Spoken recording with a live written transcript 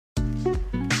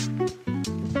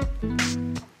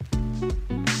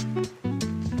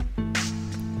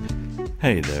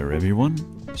Hey there everyone,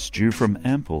 Stu from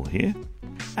Ample here,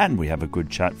 and we have a good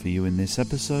chat for you in this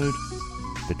episode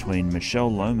between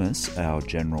Michelle Lomas, our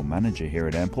General Manager here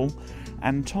at Ample,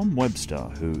 and Tom Webster,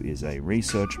 who is a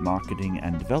research, marketing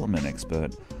and development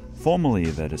expert, formerly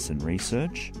of Edison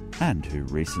Research, and who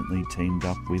recently teamed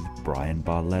up with Brian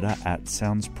Barletta at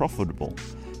Sounds Profitable,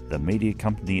 the media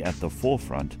company at the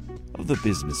forefront of the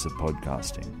business of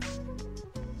podcasting.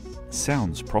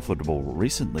 Sounds Profitable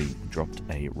recently dropped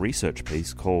a research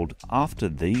piece called After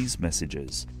These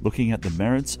Messages, looking at the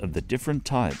merits of the different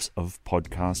types of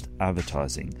podcast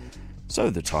advertising. So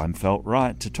the time felt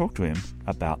right to talk to him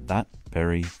about that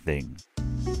very thing.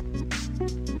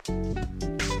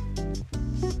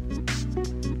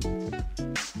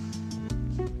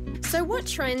 So what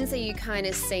trends are you kind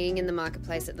of seeing in the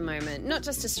marketplace at the moment? Not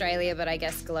just Australia, but I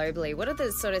guess globally. What are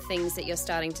the sort of things that you're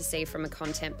starting to see from a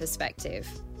content perspective?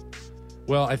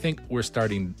 Well, I think we're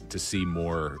starting to see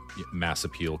more mass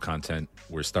appeal content.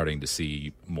 We're starting to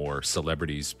see more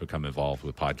celebrities become involved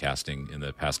with podcasting in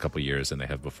the past couple of years than they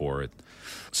have before.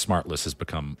 Smartless has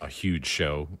become a huge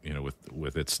show,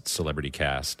 with its celebrity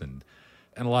cast, and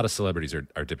a lot of celebrities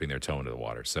are dipping their toe into the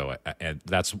water. So, and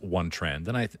that's one trend.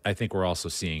 And I think we're also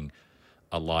seeing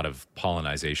a lot of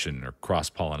pollinization or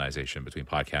cross-pollinization between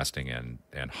podcasting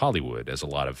and Hollywood, as a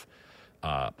lot of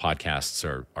podcasts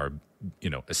are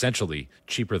essentially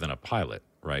cheaper than a pilot,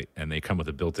 right? And they come with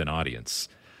a built-in audience.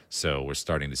 So we're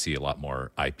starting to see a lot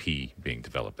more IP being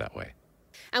developed that way.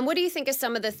 And what do you think are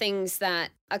some of the things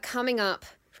that are coming up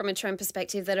from a trend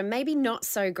perspective that are maybe not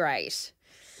so great?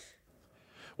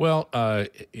 Well,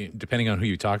 depending on who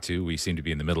you talk to, we seem to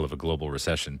be in the middle of a global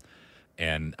recession.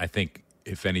 And I think,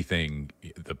 if anything,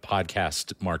 the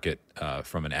podcast market,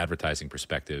 from an advertising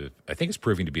perspective, I think is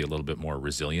proving to be a little bit more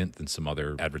resilient than some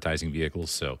other advertising vehicles.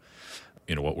 So,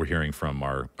 what we're hearing from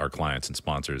our clients and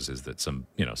sponsors is that some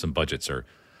budgets are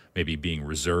maybe being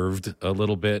reserved a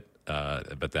little bit,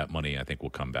 but that money, I think,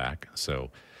 will come back. So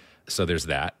there's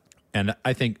that. And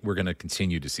I think we're going to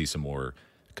continue to see some more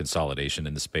consolidation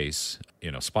in the space.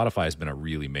 Spotify has been a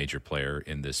really major player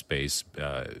in this space,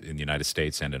 in the United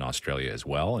States and in Australia as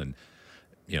well. And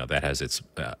that has its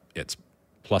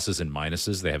pluses and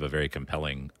minuses. They have a very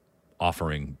compelling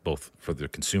offering both for the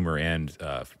consumer and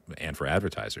for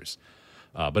advertisers.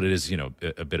 But it is,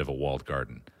 a bit of a walled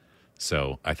garden.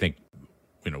 So I think,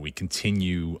 we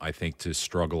continue, to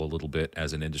struggle a little bit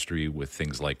as an industry with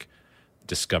things like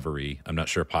discovery. I'm not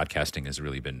sure podcasting has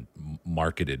really been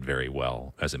marketed very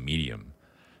well as a medium.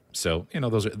 So,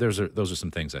 those are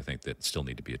some things I think that still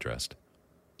need to be addressed.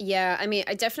 Yeah,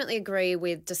 I definitely agree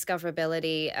with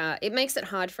discoverability. It makes it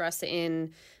hard for us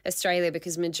in Australia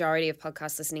because majority of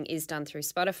podcast listening is done through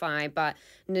Spotify, but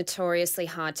notoriously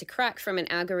hard to crack from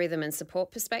an algorithm and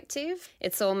support perspective.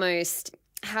 It's almost,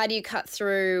 how do you cut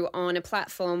through on a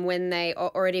platform when they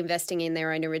are already investing in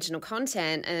their own original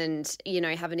content and,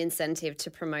 have an incentive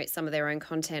to promote some of their own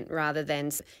content rather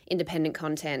than independent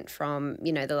content from,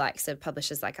 the likes of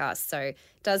publishers like us. So it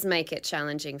does make it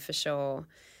challenging for sure.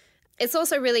 It's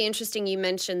also really interesting you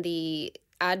mentioned the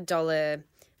ad dollar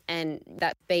and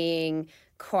that being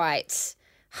quite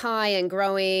high and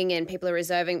growing, and people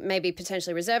are maybe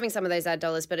potentially reserving some of those ad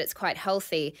dollars, but it's quite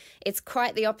healthy. It's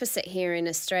quite the opposite here in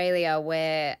Australia,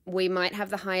 where we might have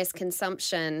the highest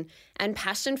consumption and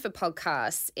passion for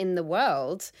podcasts in the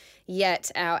world, yet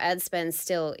our ad spend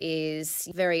still is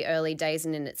very early days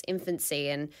and in its infancy,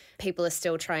 and people are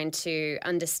still trying to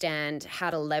understand how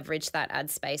to leverage that ad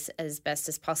space as best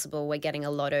as possible. We're getting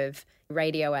a lot of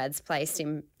radio ads placed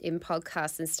in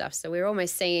podcasts and stuff. So we're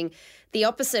almost seeing the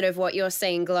opposite of what you're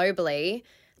seeing globally,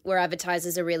 where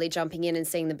advertisers are really jumping in and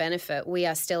seeing the benefit. We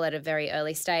are still at a very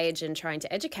early stage and trying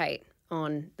to educate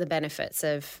on the benefits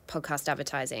of podcast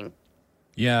advertising.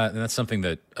 Yeah, and that's something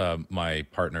that my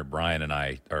partner Brian and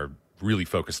I are really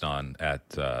focused on at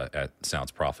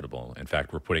Sounds Profitable. In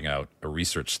fact, we're putting out a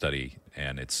research study,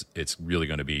 and it's really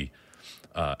going to be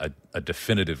a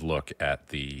definitive look at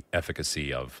the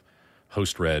efficacy of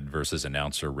host-read versus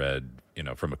announcer-read,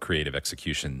 from a creative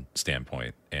execution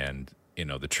standpoint. And,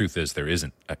 the truth is there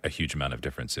isn't a huge amount of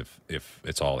difference if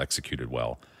it's all executed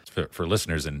well. For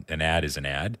listeners, an ad is an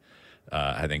ad.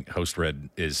 I think host-read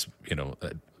is,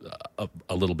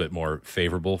 a little bit more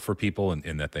favorable for people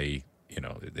in that they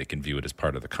can view it as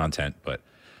part of the content, but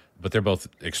they're both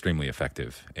extremely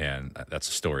effective. And that's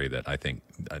a story that I think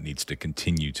needs to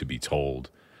continue to be told.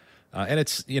 And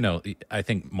it's, I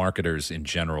think marketers in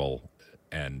general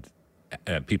and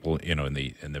people, in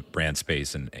the brand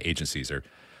space and agencies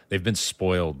they've been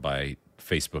spoiled by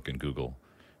Facebook and Google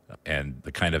and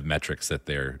the kind of metrics that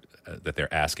they're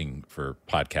asking for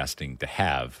podcasting to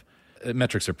have.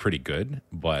 metrics are pretty good,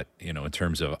 but in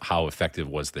terms of how effective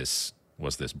was this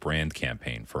brand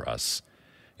campaign for us,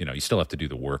 you still have to do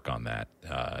the work on that.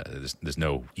 There's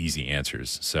no easy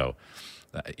answers. So,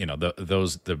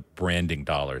 the branding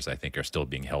dollars, I think, are still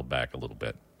being held back a little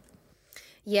bit.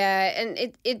 Yeah,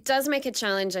 and it does make a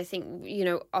challenge, I think,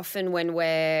 often when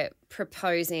we're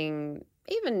proposing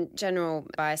even general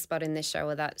buy a spot in this show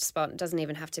or that spot, it doesn't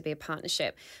even have to be a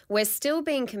partnership. We're still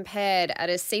being compared at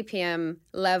a CPM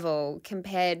level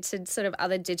compared to sort of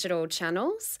other digital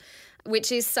channels,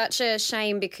 which is such a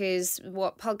shame because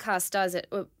what podcast does, it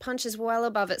punches well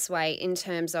above its weight in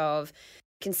terms of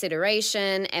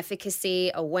consideration,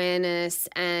 efficacy, awareness,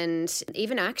 and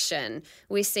even action.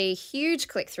 We see huge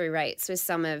click-through rates with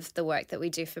some of the work that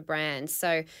we do for brands.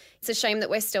 So it's a shame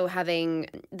that we're still having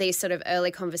these sort of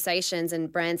early conversations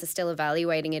and brands are still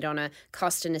evaluating it on a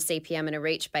cost and a CPM and a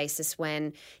reach basis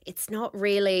when it's not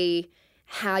really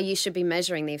how you should be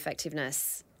measuring the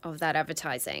effectiveness of that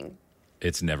advertising.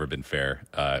 It's never been fair.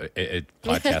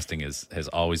 Podcasting has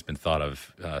always been thought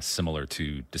of similar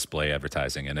to display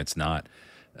advertising, and it's not.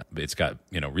 It's got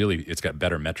it's got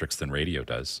better metrics than radio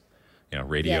does.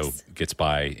 Radio Yes. gets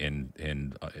by in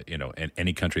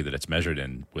any country that it's measured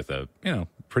in with a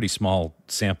pretty small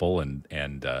sample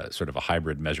and sort of a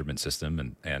hybrid measurement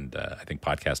system, and I think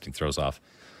podcasting throws off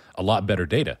a lot better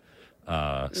data.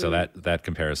 So that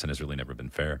comparison has really never been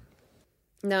fair.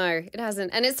 No, it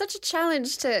hasn't. And it's such a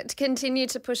challenge to continue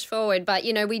to push forward. But,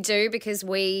 we do because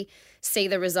we see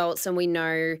the results and we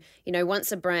know,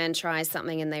 once a brand tries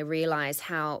something and they realize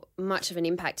how much of an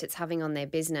impact it's having on their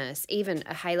business, even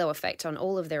a halo effect on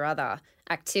all of their other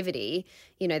activity,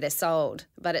 they're sold.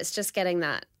 But it's just getting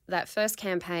that first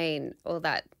campaign or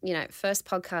that, first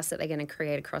podcast that they're going to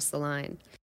create across the line.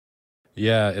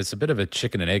 Yeah, it's a bit of a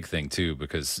chicken and egg thing, too,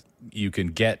 because you can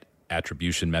get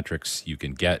attribution metrics, you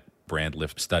can get brand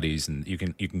lift studies, and you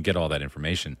can get all that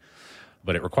information,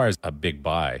 but it requires a big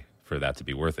buy for that to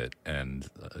be worth it. And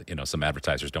some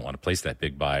advertisers don't want to place that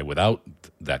big buy without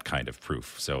that kind of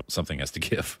proof. So something has to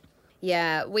give.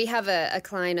 Yeah, we have a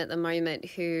client at the moment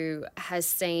who has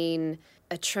seen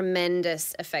a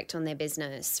tremendous effect on their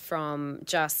business from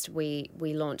just we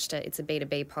launched it. It's a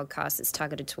B2B podcast. It's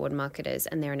targeted toward marketers,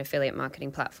 and they're an affiliate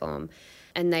marketing platform.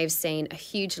 And they've seen a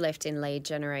huge lift in lead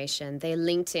generation. Their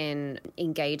LinkedIn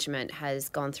engagement has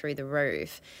gone through the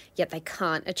roof, yet they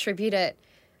can't attribute it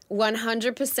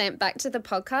 100% back to the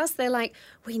podcast. They're like,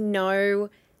 we know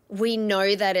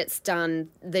that it's done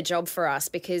the job for us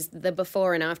because the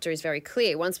before and after is very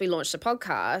clear. Once we launched the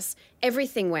podcast,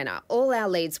 everything went up. All our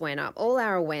leads went up. All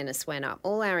our awareness went up.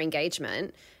 All our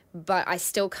engagement. But I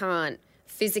still can't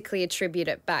physically attribute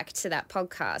it back to that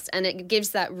podcast. And it gives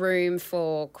that room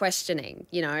for questioning,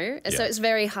 And so it's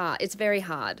very hard. It's very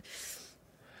hard.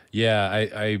 Yeah,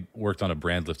 I worked on a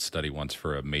brand lift study once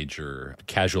for a major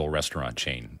casual restaurant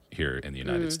chain here in the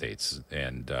United States.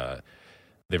 And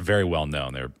they're very well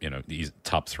known. They're, these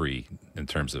top three in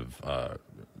terms of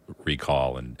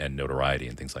recall and notoriety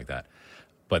and things like that.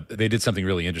 But they did something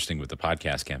really interesting with the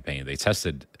podcast campaign. They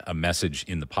tested a message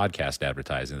in the podcast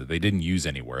advertising that they didn't use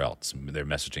anywhere else. Their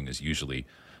messaging is usually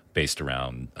based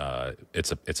around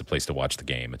it's a place to watch the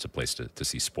game. It's a place to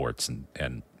see sports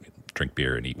and drink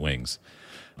beer and eat wings.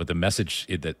 But the message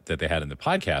that they had in the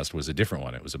podcast was a different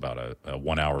one. It was about a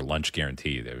 1 hour lunch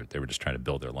guarantee. They were just trying to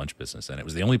build their lunch business. And it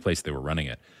was the only place they were running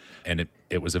it. And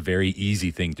it was a very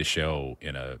easy thing to show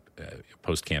in a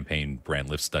post-campaign brand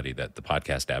lift study that the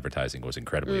podcast advertising was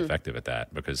incredibly effective at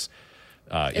that because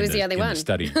it was the only one. In the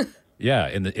study,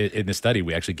 in the study,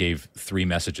 we actually gave 3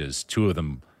 messages. 2 of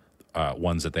them,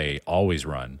 ones that they always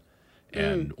run,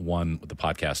 and one the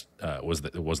podcast was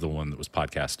the one that was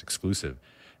podcast exclusive.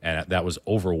 And that was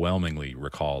overwhelmingly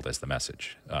recalled as the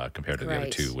message compared to the other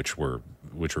 2, which were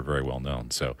very well known.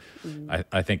 So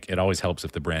I think it always helps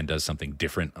if the brand does something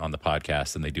different on the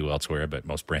podcast than they do elsewhere, but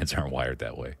most brands aren't wired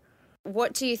that way.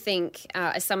 What do you think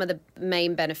are some of the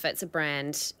main benefits a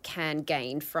brand can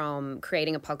gain from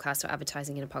creating a podcast or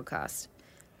advertising in a podcast?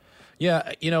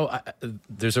 Yeah,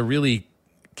 there's a really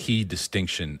key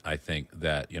distinction, I think,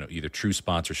 that either true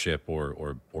sponsorship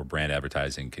or brand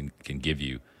advertising can give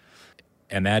you.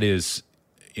 And that is,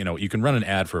 you can run an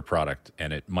ad for a product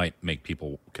and it might make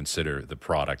people consider the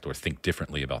product or think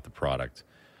differently about the product.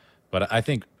 But I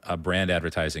think brand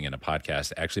advertising in a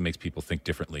podcast actually makes people think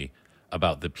differently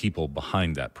about the people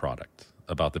behind that product,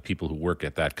 about the people who work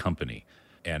at that company.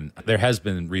 And there has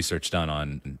been research done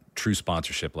on true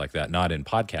sponsorship like that, not in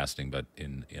podcasting, but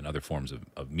in other forms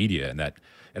of media. And that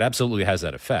it absolutely has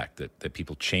that effect, that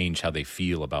people change how they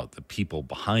feel about the people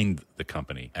behind the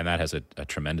company. And that has a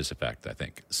tremendous effect, I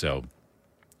think. So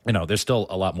there's still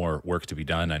a lot more work to be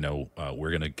done. I know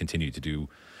we're going to continue to do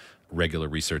regular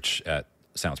research at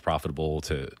Sounds Profitable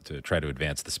to try to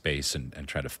advance the space and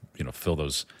try to fill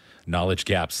those knowledge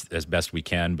gaps as best we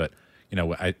can. But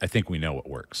I think we know what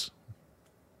works.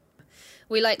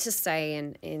 We like to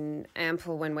say in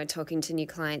Ample when we're talking to new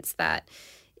clients that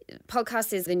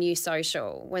podcast is the new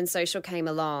social. When social came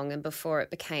along and before it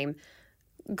became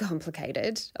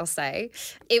complicated, I'll say,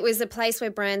 it was a place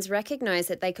where brands recognized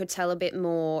that they could tell a bit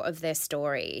more of their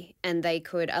story and they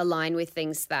could align with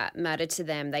things that matter to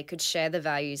them. They could share the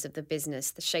values of the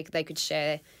business. They could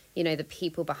share, the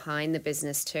people behind the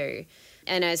business too.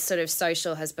 And as sort of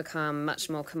social has become much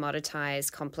more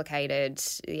commoditized, complicated,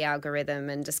 the algorithm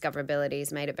and discoverability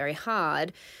has made it very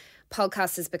hard.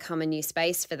 Podcast has become a new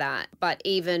space for that, but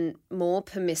even more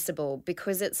permissible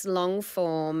because it's long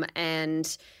form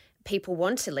and people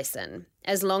want to listen.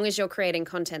 As long as you're creating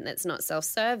content that's not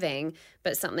self-serving,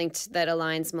 but something that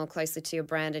aligns more closely to your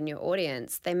brand and your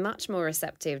audience, they're much more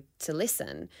receptive to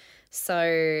listen.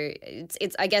 So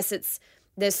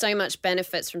there's so much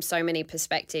benefits from so many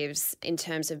perspectives in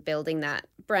terms of building that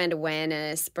brand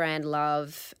awareness, brand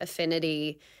love,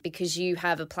 affinity, because you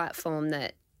have a platform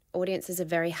that audiences are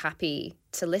very happy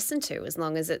to listen to as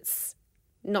long as it's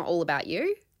not all about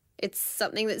you. It's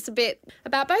something that's a bit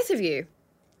about both of you.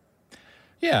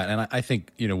 Yeah, and I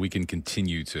think, we can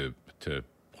continue to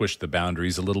push the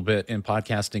boundaries a little bit in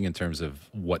podcasting in terms of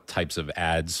what types of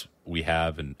ads we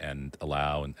have and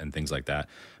allow and things like that.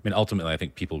 I mean, ultimately, I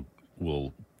think people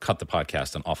will cut the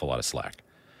podcast an awful lot of slack.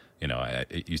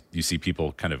 You see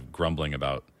people kind of grumbling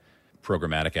about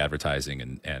programmatic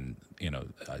advertising and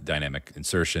dynamic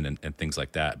insertion and things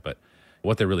like that. But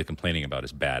what they're really complaining about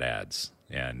is bad ads.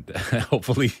 And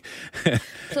hopefully...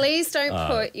 Please don't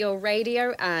put your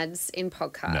radio ads in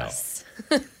podcasts.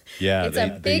 No. Yeah, it's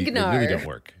a big no. They really don't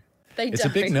work. It's a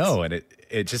big no, and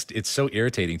it's so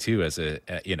irritating too as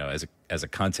a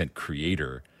content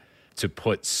creator to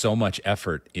put so much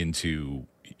effort into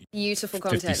beautiful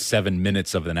content, 57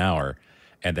 minutes of an hour,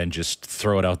 and then just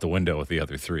throw it out the window with the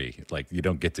other 3. Like, you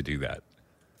don't get to do that.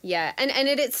 Yeah, and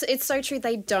it's so true.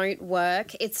 They don't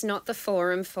work. It's not the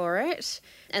forum for it,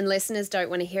 and listeners don't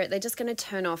want to hear it. They're just going to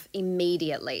turn off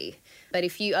immediately. But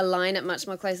if you align it much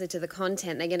more closely to the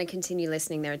content, they're going to continue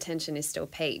listening. Their attention is still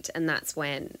peaked, and that's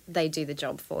when they do the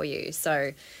job for you.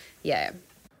 So, yeah.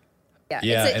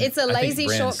 It's a lazy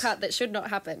shortcut that should not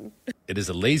happen. It is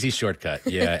a lazy shortcut,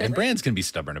 yeah. And brands can be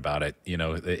stubborn about it.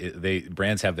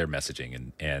 Brands have their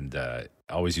messaging, and I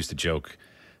always used to joke,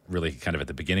 really kind of at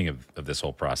the beginning of this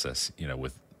whole process,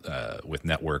 with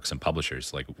networks and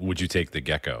publishers, like, would you take the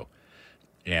gecko?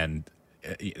 And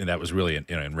that was really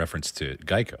in reference to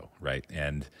Geico, right?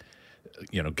 And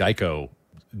Geico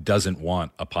doesn't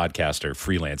want a podcaster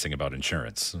freelancing about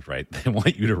insurance, right? They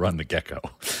want you to run the gecko.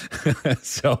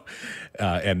 So,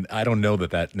 and I don't know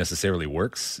that necessarily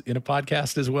works in a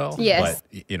podcast as well. Yes.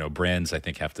 But brands, I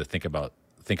think, have to think about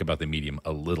the medium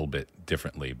a little bit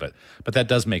differently, but that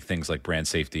does make things like brand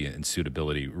safety and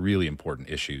suitability really important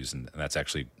issues, and that's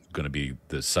actually going to be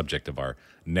the subject of our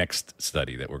next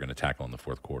study that we're going to tackle in the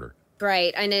fourth quarter.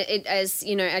 Great, and it as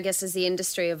I guess as the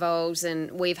industry evolves,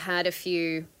 and we've had a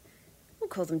few, we'll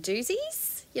call them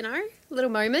doozies, little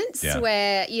moments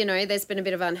where there's been a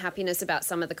bit of unhappiness about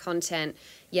some of the content.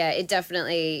 Yeah,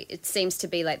 it seems to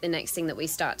be like the next thing that we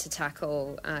start to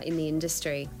tackle in the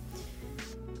industry.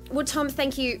 Well, Tom,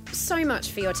 thank you so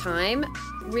much for your time.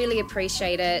 Really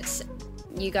appreciate it.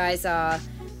 You guys are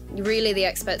really the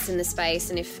experts in the space,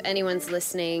 and if anyone's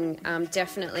listening,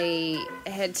 definitely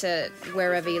head to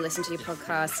wherever you listen to your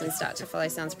podcasts and start to follow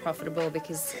Sounds Profitable,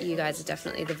 because you guys are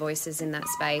definitely the voices in that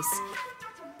space.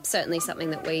 Certainly something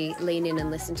that we lean in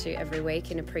and listen to every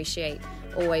week, and appreciate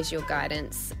always your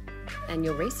guidance and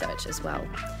your research as well.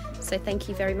 So thank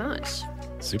you very much.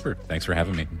 Super. Thanks for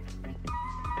having me.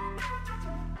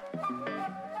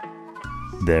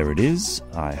 There it is.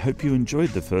 I hope you enjoyed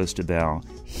the first of our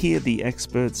Hear the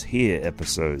Experts Here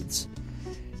episodes.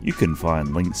 You can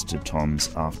find links to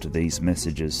Tom's After These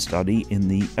Messages study in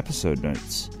the episode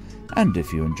notes. And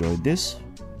if you enjoyed this,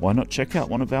 why not check out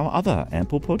one of our other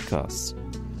Ample podcasts?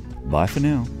 Bye for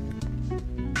now.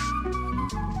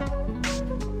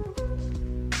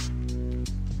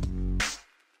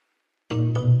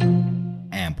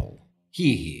 Ample.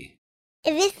 Here.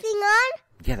 Is this thing on?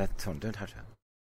 Yeah, that's on. Don't touch that.